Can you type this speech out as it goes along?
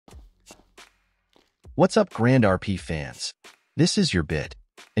What's up, GrandRP fans? This is your Bit,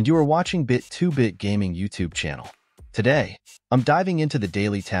 and you are watching Bit2Bit Gaming YouTube channel. Today, I'm diving into the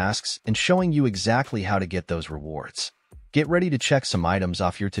daily tasks and showing you exactly how to get those rewards. Get ready to check some items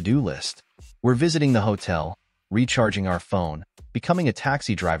off your to-do list. We're visiting the hotel, recharging our phone, becoming a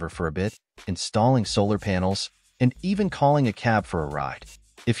taxi driver for a bit, installing solar panels, and even calling a cab for a ride.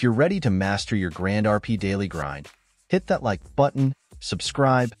 If you're ready to master your GrandRP daily grind, hit that like button,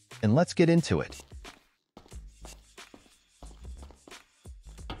 subscribe, and let's get into it.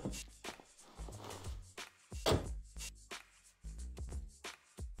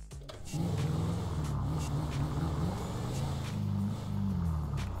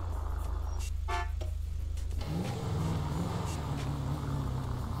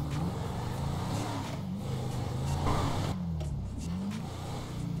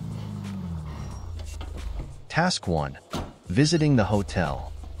 Task 1. Visiting the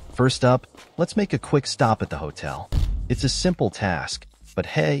hotel. First up, let's make a quick stop at the hotel. It's a simple task, but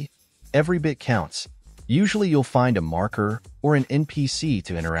hey, every bit counts. Usually you'll find a marker or an NPC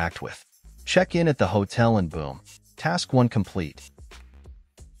to interact with. Check in at the hotel and boom, task 1 complete.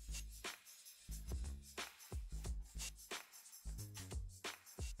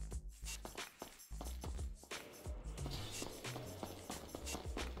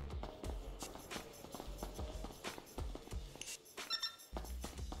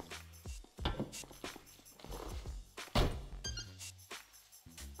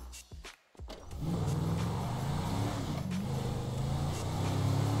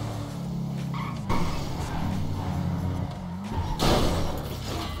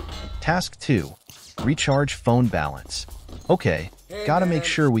 Task 2. Recharge phone balance. Okay, gotta make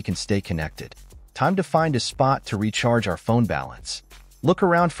sure we can stay connected. Time to find a spot to recharge our phone balance. Look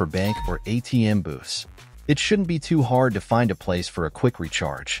around for bank or ATM booths. It shouldn't be too hard to find a place for a quick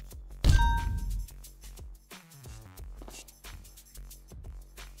recharge.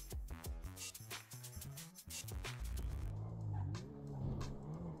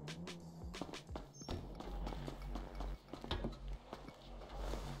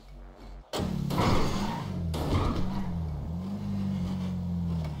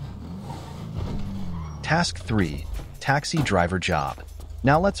 Task 3. Taxi driver job.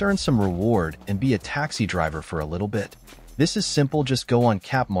 Now let's earn some reward and be a taxi driver for a little bit. This is simple, just go on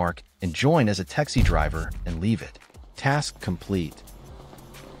Capmark and join as a taxi driver and leave it. Task complete.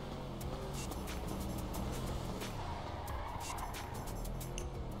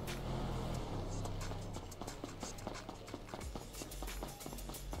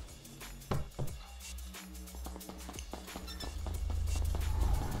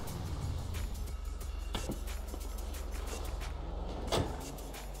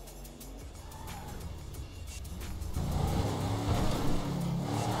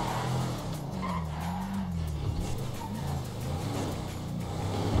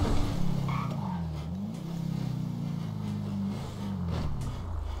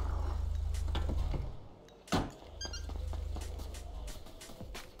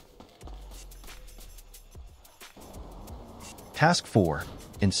 Task 4.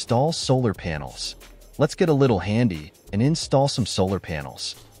 Install solar panels. Let's get a little handy and install some solar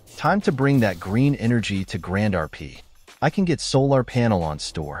panels. Time to bring that green energy to GrandRP. I can get solar panel on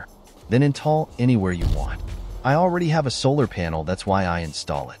store, then install anywhere you want. I already have a solar panel, that's why I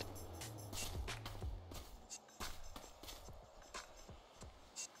install it.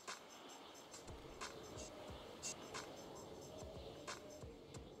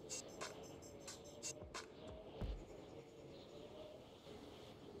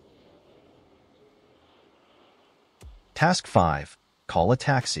 Task 5. Call a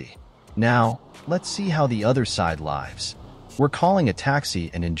taxi. Now, let's see how the other side lives. We're calling a taxi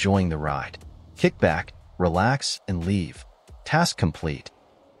and enjoying the ride. Kick back, relax, and leave. Task complete.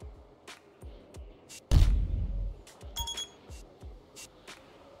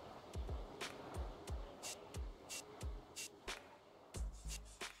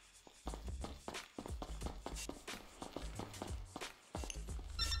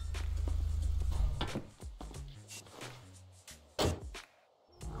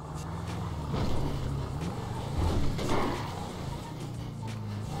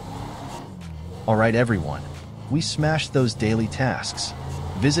 Alright everyone, we smashed those daily tasks.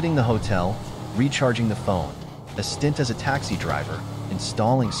 Visiting the hotel, recharging the phone, a stint as a taxi driver,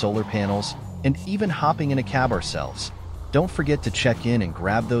 installing solar panels, and even hopping in a cab ourselves. Don't forget to check in and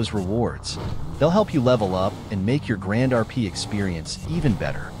grab those rewards. They'll help you level up and make your GrandRP experience even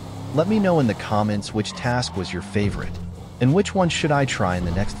better. Let me know in the comments which task was your favorite, and which one should I try in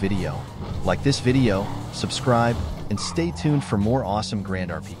the next video. Like this video, subscribe, and stay tuned for more awesome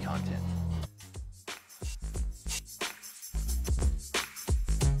GrandRP content.